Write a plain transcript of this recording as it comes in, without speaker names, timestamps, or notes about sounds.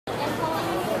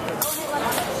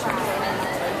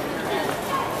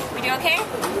Okay.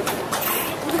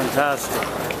 Fantastic.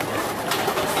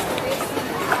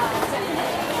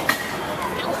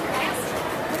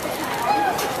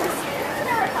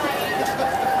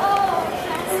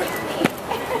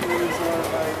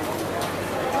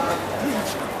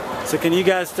 So can you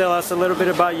guys tell us a little bit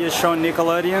about your show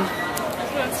Nickelodeon?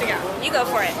 Who wants to go? You go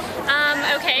for it.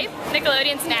 Okay,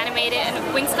 Nickelodeon's an animated,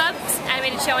 Wingstop's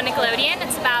animated show on Nickelodeon.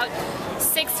 It's about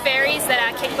 6 fairies that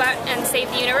kick butt and save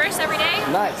the universe every day.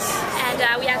 Nice.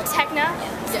 And we have Techna,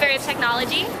 the fairy of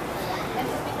technology.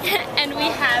 And we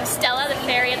have Stella, the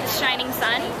fairy of the shining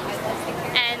sun.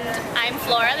 And I'm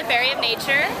Flora, the fairy of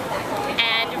nature.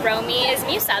 And Romy is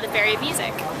Musa, the fairy of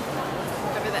music.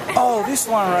 Over there. Oh, this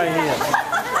one right here.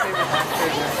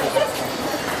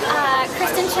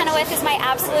 Kristen Chenoweth is my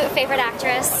absolute favorite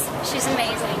actress. She's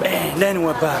amazing. And then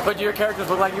we're back. But do your characters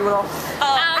look like you at all?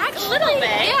 A little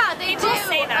bit. Yeah, they do.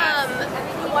 Say that.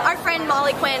 Our friend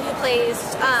Molly Quinn, who plays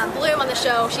Bloom on the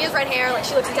show, she has red hair. Like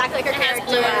she looks exactly like her character.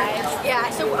 Blue eyes. Yeah.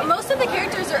 So most of the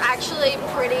characters are actually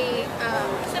pretty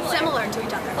similar to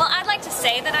each other. Well, I'd like to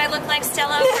say that I look like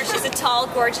Stella, where she's a tall,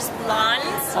 gorgeous blonde.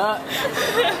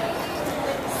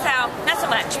 So, not so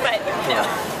much, but you know,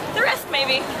 the rest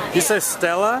maybe. You say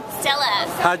Stella? Stella.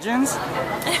 Hudgens?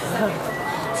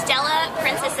 Stella,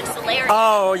 Princess of Solaria.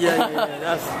 Oh,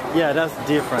 yeah. That's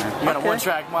different. You got a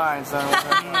one-track mind, son.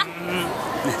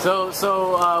 So,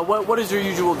 what is your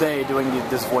usual day doing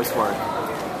this voice work?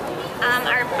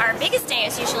 Our biggest day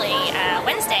is usually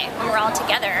Wednesday, when we're all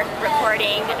together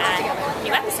recording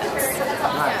new episodes.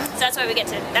 Nice. So that's why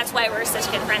that's why we're such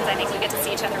good friends. I think we get to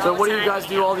see each other all So the what time. do you guys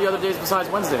do all the other days besides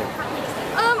Wednesday?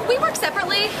 We work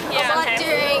separately a lot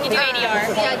during You do ADR.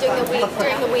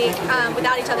 during the week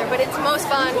without each other. But it's most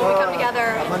fun when we come together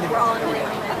and we're all in a room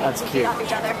and That's we cute. feed off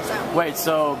each other. So. Wait,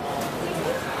 so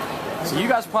you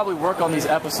guys probably work on these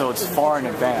episodes far in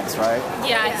advance, right?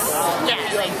 Yes.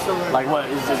 Like what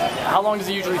is it? How long does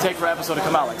it usually take for an episode to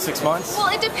come out? Like 6 months?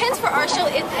 Well, it depends for our show.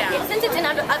 Since it's in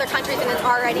other countries and it's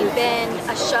already been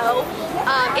a show,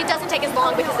 it doesn't take as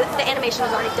long because the animation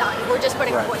is already done. We're just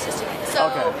putting our voices to it.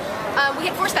 So we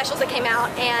had 4 specials that came out,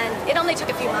 and it only took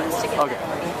a few months to get Okay.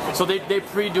 So they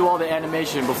pre-do all the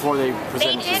animation before they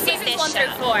present They it. did seasons 1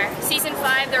 through 4. Season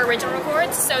 5, they're original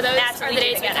records, so those are the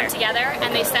days we come together,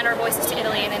 and they send our voices to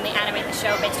Italy, and then they animate the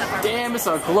show based off our Damn, it's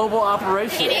a global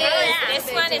operation. It is.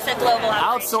 This one is a global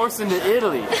operation. Outsourcing to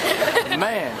Italy.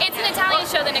 Man. It's an Italian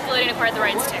show that Nickelodeon acquired the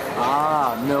rights to.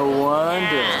 Ah, no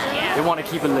wonder. Yeah. They want to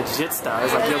keep it legit style.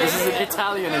 It's like, yo, this isn't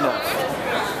Italian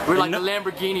enough. We're like the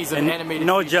Lamborghinis of animated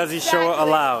No TV. Jersey show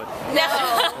allowed. No.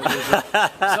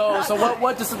 So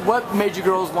what made you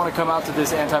girls want to come out to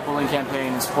this anti-bullying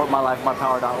campaign and support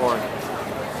mylifemypower.org?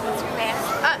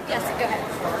 Yes, go ahead.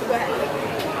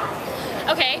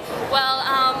 Okay, well,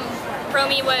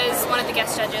 Romy was one of the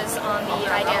guest judges on the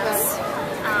Idance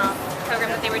program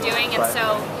that they were doing, and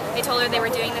so they told her they were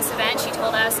doing this event. She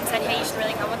told us and said, hey, you should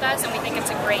really come with us, and we think it's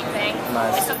a great thing.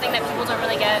 Nice. It's something that people don't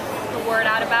really get the word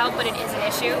out about, but it is an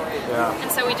issue. Yeah. And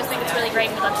so we just think it's really great,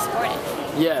 and we'd love to support it.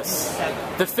 Yes.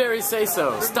 The fairies say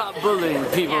so. Stop bullying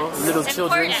people, Yes. little It's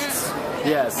children. important.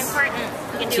 Yes. Important.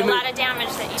 You can do Too a many- lot of damage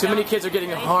that you Too many don't kids are getting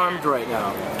really harmed have. right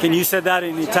now. Can you say that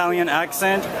in Italian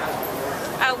accent?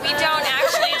 We don't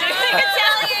actually do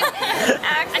Italian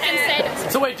accent. I can say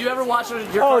So wait, do you ever watch your Oh,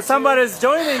 cartoon? somebody's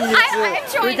joining you I'm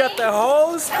too. We got the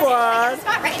whole squad.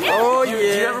 Oh Do you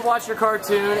ever yeah. watch your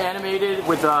cartoon animated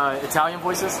with Italian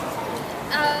voices?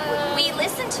 We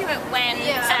listen to it when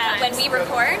we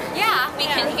record. Yeah, we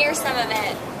can hear some of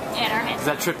it in our heads. Does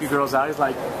that trip you girls out? It's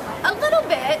like, A little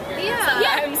bit,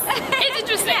 yeah. it's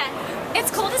interesting. It's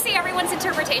cool to see everyone's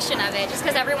interpretation of it, just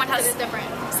because everyone has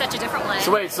such a different one.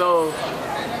 so wait, so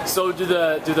do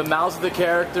the mouths of the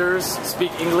characters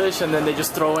speak English and then they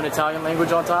just throw in Italian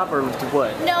language on top, or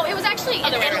what? No, it was actually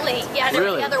in Italy. Yeah,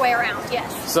 Really? the other way around.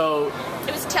 Yes. So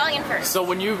It was Italian first.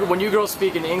 when you girls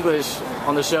speak in English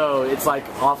on the show, it's like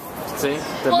off sync.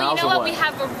 The Well, you mouths know are what? We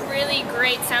have a really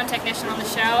great sound technician on the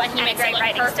show, and he makes it great look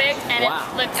writing. perfect, and Wow.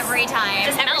 it looks Every time.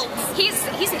 just melts.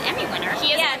 He's an Emmy winner.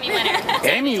 He is an Emmy winner.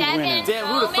 Emmy winner. Devin Damn,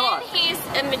 who'd have Bowman, thought? he's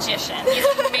a magician. He's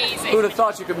amazing. Who'd have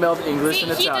thought you could meld English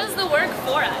and He Italian? does the work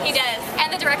for us. He does.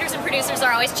 And the directors and producers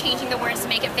are always changing the words to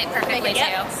make it fit perfectly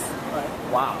too.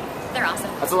 Wow. They're awesome.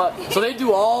 That's a lot. So they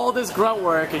do all this grunt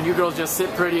work, and you girls just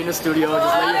sit pretty in the studio and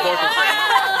just lay your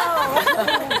vocals.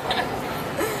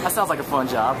 That sounds like a fun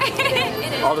job.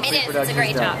 All the It is. pre-production It's a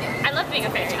great stuff. job. I love being a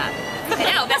fairy.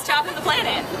 I know, best job on the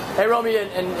planet. Hey, Romy,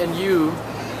 and you,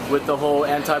 with the whole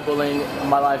anti-bullying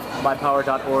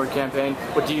mylifemypower.org campaign,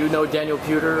 but do you know Daniel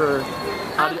Pewter, or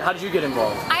how did you get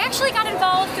involved? I actually got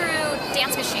involved through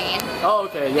Dance Machine. Oh,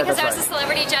 okay, yeah, Because that's I was a right.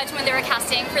 celebrity judge when they were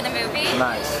casting for the movie.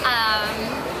 Nice.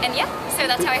 And yeah, so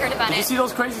that's how I heard about Did it. you see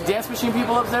those crazy Dance Machine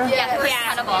people up there? Yeah, they were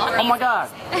incredible. Oh my god.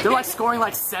 They're like scoring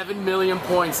like 7 million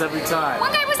points every time.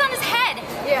 One guy was on his head.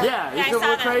 Yeah, these people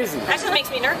are crazy. Actually makes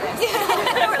me nervous.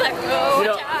 We're like, oh, You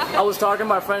know, I was talking to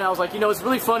my friend, I was like, you know, it's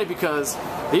really funny because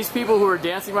these people who are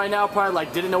dancing right now probably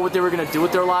like didn't know what they were gonna do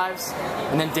with their lives,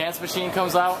 and then Dance Machine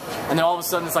comes out, and then all of a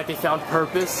sudden it's like they found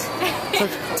purpose. It's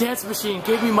like, Dance Machine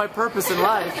gave me my purpose in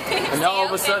life, and now all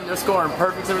of a sudden they're scoring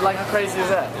perfect. So we're like, how crazy is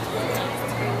that?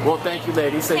 Well, thank you,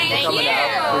 ladies. Thank you for coming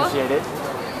out. Appreciate it.